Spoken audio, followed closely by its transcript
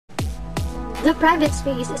The private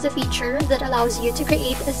space is a feature that allows you to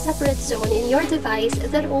create a separate zone in your device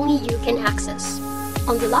that only you can access.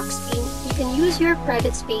 On the lock screen, you can use your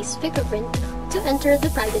private space fingerprint to enter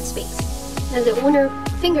the private space, and the owner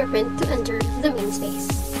fingerprint to enter the main space.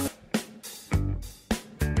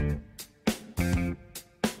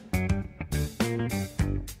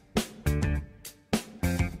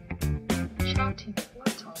 Chatty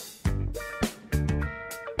portal.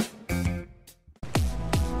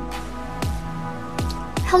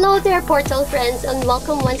 Hello there, Portal friends, and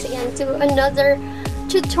welcome once again to another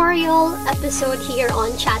tutorial episode here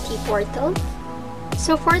on Chatty Portal.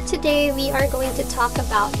 So for today, we are going to talk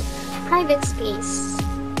about private space.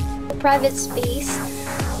 The private space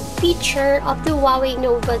feature of the HUAWEI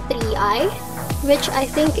Nova 3i, which I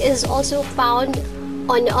think is also found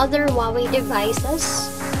on other HUAWEI devices.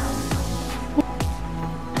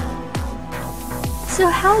 So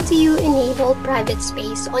how do you enable private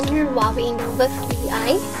space on your HUAWEI Nova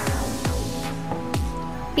 3i?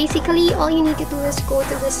 Basically, all you need to do is go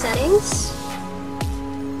to the settings,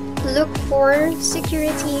 look for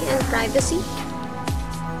security and privacy.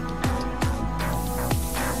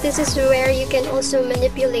 This is where you can also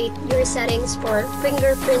manipulate your settings for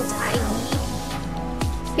fingerprint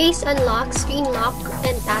ID, face unlock, screen lock,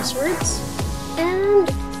 and passwords, and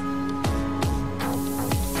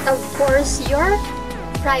of course your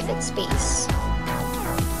private space.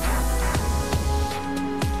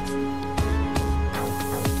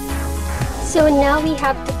 So now we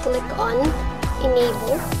have to click on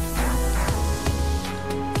enable,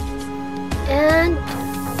 and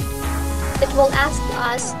it will ask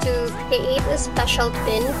us to create a special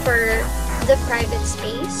PIN for the private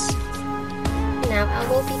space. Now I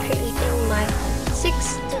will be creating my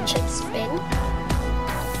 6-digit PIN,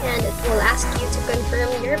 and it will ask you to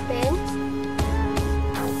confirm your PIN.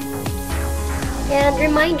 And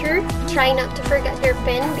reminder, try not to forget your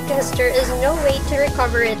PIN because there is no way to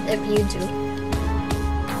recover it if you do.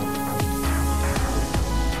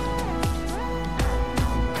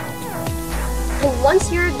 And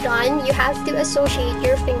once you're done, you have to associate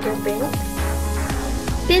your fingerprint.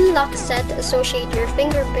 PIN lock set, associate your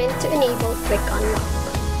fingerprint to enable quick unlock.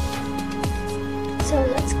 So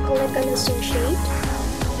let's click on associate.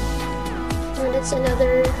 And it's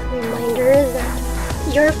another reminder that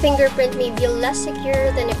your fingerprint may be less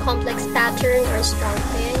secure than a complex pattern or strong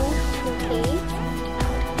PIN. Okay.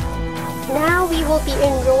 Now we will be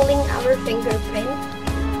enrolling our fingerprint.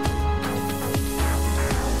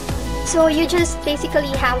 So you just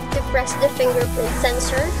basically have to press the fingerprint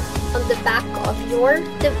sensor on the back of your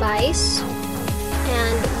device,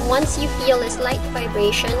 and once you feel a slight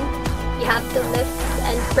vibration, you have to lift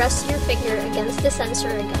and press your finger against the sensor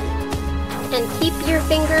again, and keep your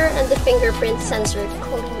finger and the fingerprint sensor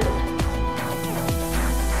clean.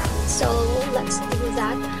 So let's do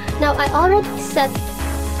that. Now I already set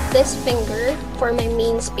this finger for my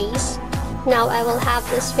main space. Now I will have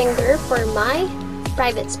this finger for my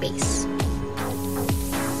private space.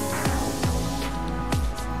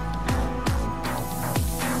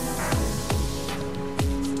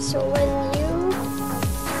 So when you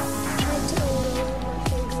try to enroll your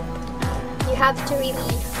fingerprint, you have to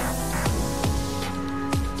really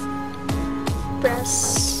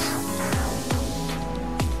press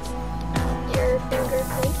your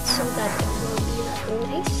fingerprint so that it will be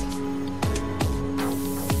recognized.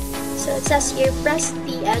 So it says here, press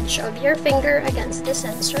the edge of your finger against the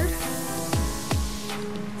sensor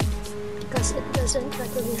because it doesn't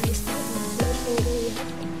recognize the end of your finger yet.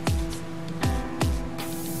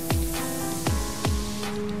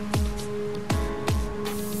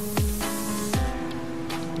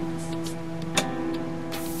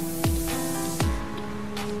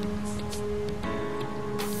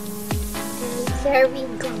 There we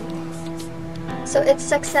go. So it's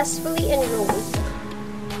successfully enrolled.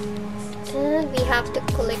 And we have to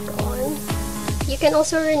click on. You can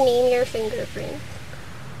also rename your fingerprint.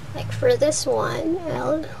 Like for this one,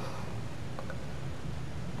 I'll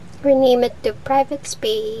rename it to private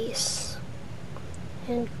space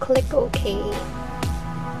and click OK.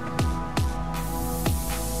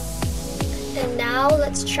 And now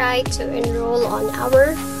let's try to enroll on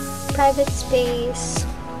our private space.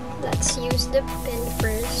 Let's use the PIN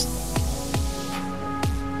first.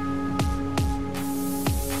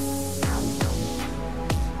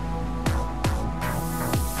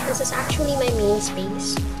 This is actually my main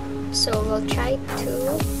space. So we'll try to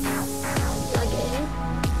log in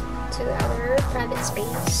to our private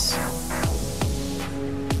space.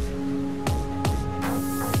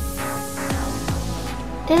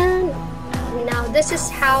 And now this is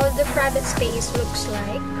how the private space looks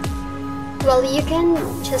like. Well, you can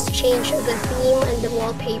just change the theme and the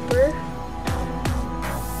wallpaper.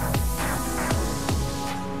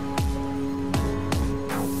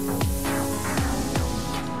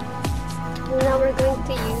 Now we're going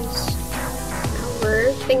to use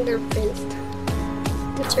our fingerprint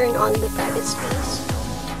to turn on the private space.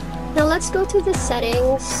 Now let's go to the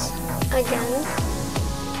settings again,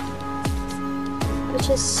 which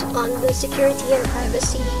is on the security and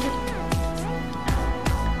privacy.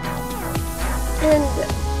 And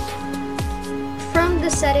from the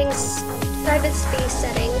settings, private space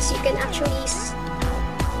settings, you can actually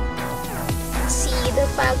see the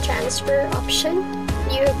file transfer option.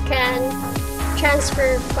 You can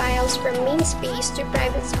transfer files from main space to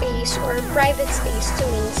private space or private space to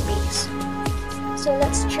main space. So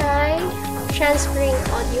let's try transferring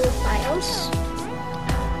audio files.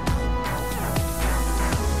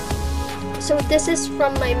 So this is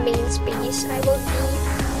from my main space. I will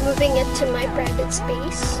be moving it to my private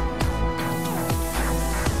space.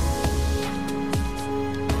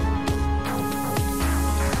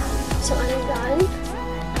 So I'm done.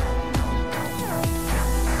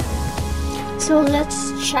 So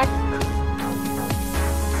let's check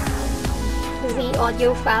the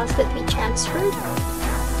audio files that we transferred.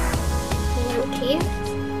 Okay,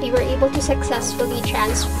 we were able to successfully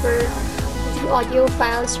transfer the audio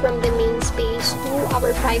files from the main space to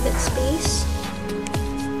our private space.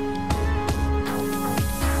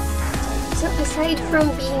 So aside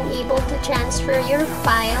from being able to transfer your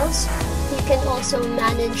files, you can also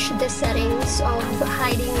manage the settings of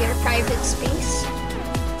hiding your private space.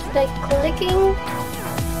 By clicking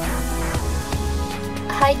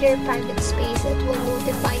hide your private space, it will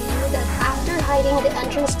notify you that after hiding the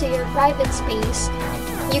entrance to your private space,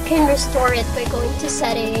 you can restore it by going to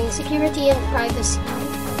settings, security and privacy,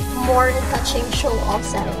 more, and touching show all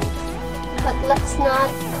settings. But let's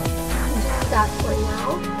not do that for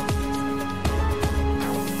now.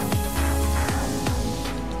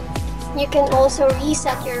 You can also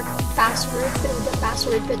reset your password through the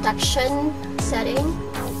password protection setting.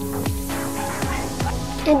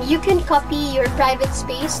 And you can copy your private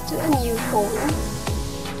space to a new phone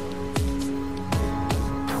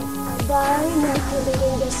by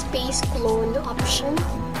manipulating the space clone option.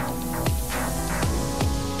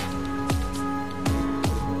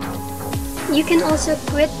 You can also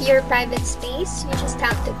quit your private space. You just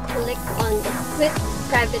have to click on the quit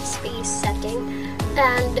private space setting.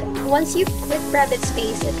 And once you quit private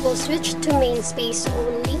space, it will switch to main space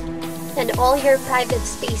only, and all your private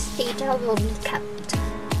space data will be kept.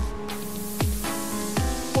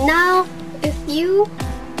 Now, if you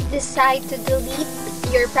decide to delete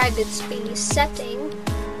your private space setting,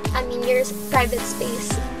 your private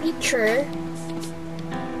space feature,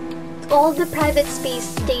 all the private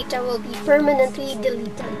space data will be permanently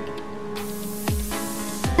deleted.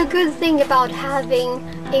 The good thing about having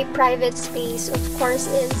a private space, of course,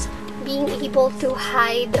 is being able to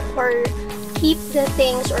hide or keep the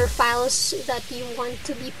things or files that you want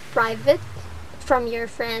to be private from your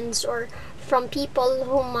friends or from people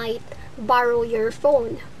who might borrow your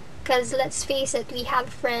phone. Because let's face it, we have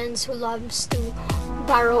friends who loves to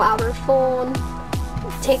borrow our phone,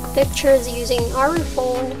 take pictures using our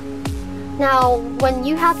phone. Now, when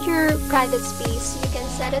you have your private space, you can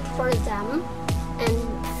set it for them,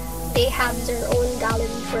 and they have their own gallery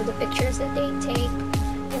for the pictures that they take,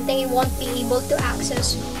 and they won't be able to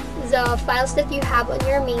access the files that you have on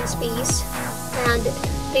your main space, and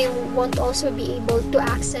they won't also be able to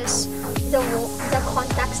access the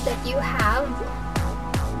contacts that you have.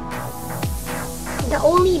 The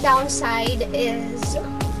only downside is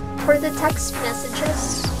for the text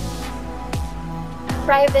messages.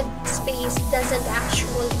 Private space doesn't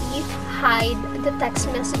actually hide the text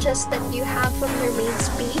messages that you have from your main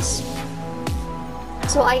space.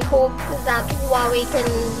 So I hope that Huawei can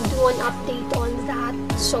do an update on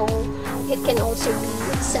that so it can also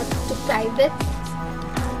be set to private.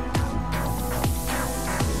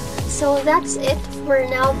 So that's it. We're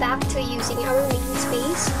now back to using our main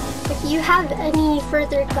space. If you have any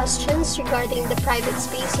further questions regarding the private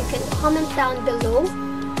space, you can comment down below.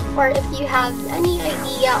 Or if you have any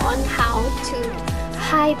idea on how to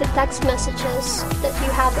hide the text messages that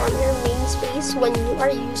you have on your main space when you are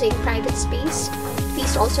using private space,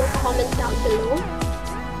 please also comment down below.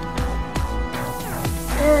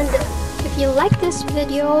 And if you like this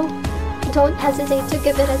video, don't hesitate to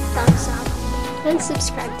give it a thumbs up and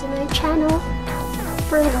subscribe to my channel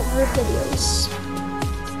for more videos.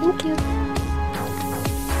 Thank you.